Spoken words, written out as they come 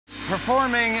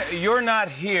Performing You're Not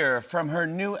Here from her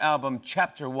new album,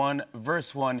 Chapter 1,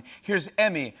 Verse 1, here's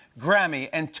Emmy, Grammy,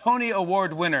 and Tony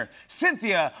Award winner,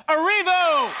 Cynthia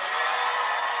Erivo!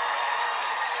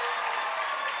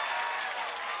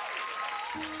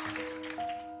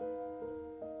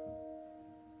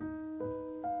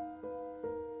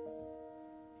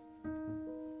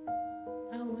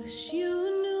 I wish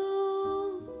you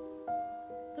knew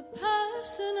the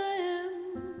person I am,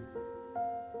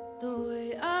 the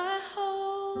way I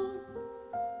hold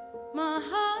my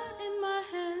heart in my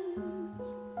hands,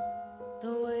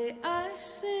 the way I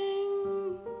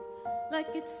sing like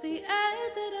it's the air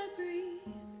that I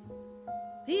breathe.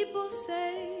 People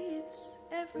say it's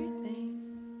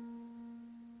everything.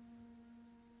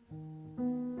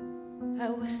 I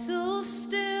whistle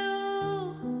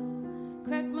still,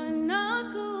 crack my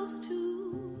knuckles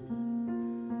too,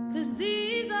 'cause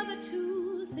these are the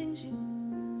two things you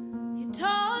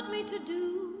taught me to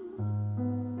do.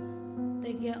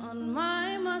 They get on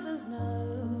my mother's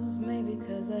nerves, maybe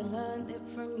 'cause I learned it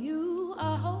from you.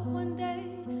 I hope one day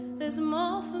there's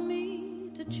more for me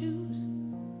to choose.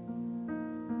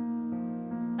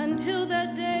 Until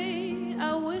that day,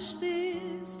 I wish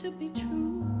this to be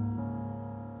true.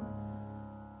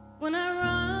 When I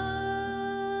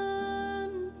run,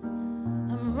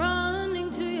 I'm running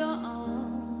to your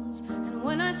arms, and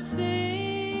when I sing,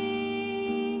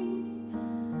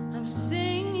 I'm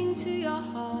singing to your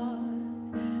heart.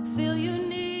 Feel you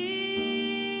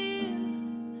near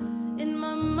in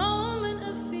my moment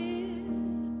of fear,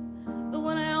 but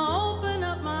when I open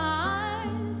up my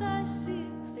eyes, I see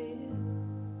it clear.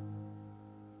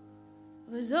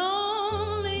 It was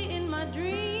only in my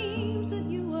dreams that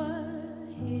you were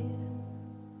here.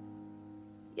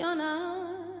 You're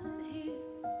not here.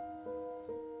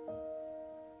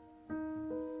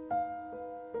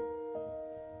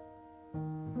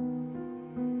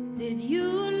 Did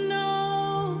you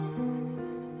know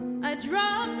I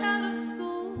dropped out of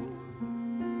school,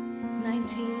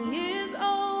 19 years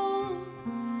old,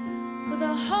 with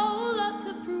a whole lot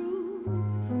to prove?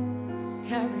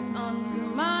 Carried on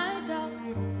through my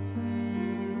doubts,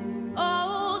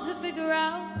 all to figure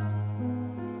out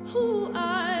who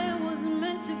I was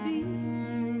meant to be.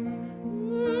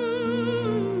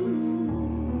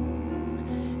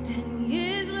 10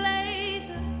 years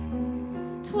later,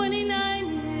 29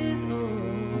 years old,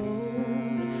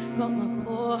 got my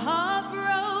poor heart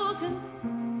broken,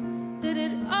 did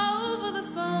it over the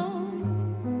phone,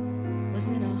 was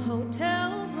in a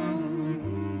hotel room,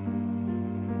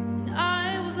 and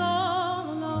I was all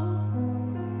alone.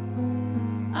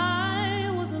 I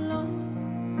was alone.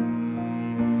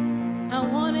 I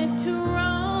wanted to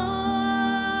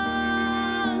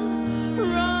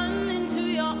run into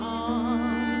your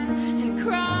arms and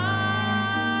cry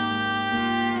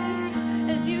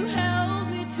as you held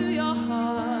me to your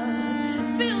heart.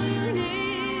 Feel you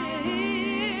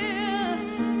near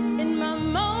in my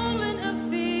moment of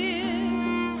fear.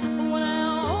 But when I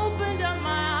opened up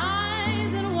my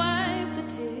eyes and wiped the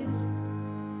tears,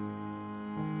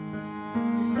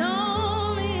 it's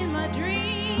only in my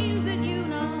dreams that you're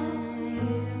not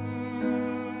here.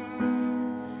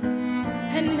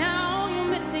 And now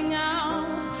you're missing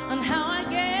out on how I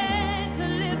get to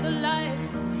live the life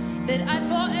that I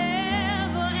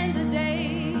forever and a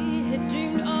day had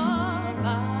dreamed about.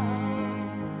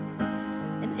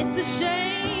 And it's a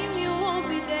shame you won't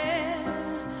be there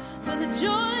for the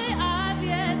joy I've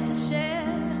yet to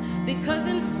share, because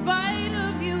in spite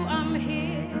of you I'm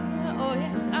here. Oh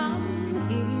yes, I'm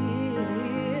here,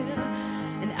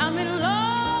 and I'm in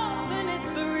love, and it's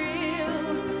for real,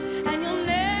 and you'll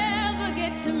never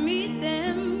get to meet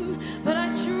them, but I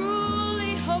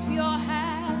truly hope you're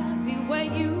happy where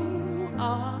you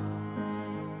are.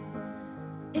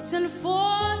 It's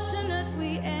unfortunate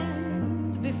we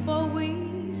end before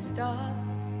we start.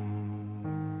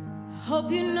 I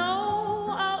hope you know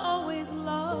I'll always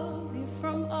love you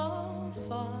from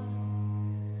afar,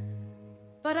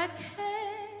 but I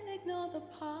can't ignore the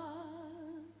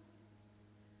part,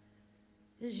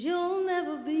 'cause you'll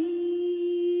never be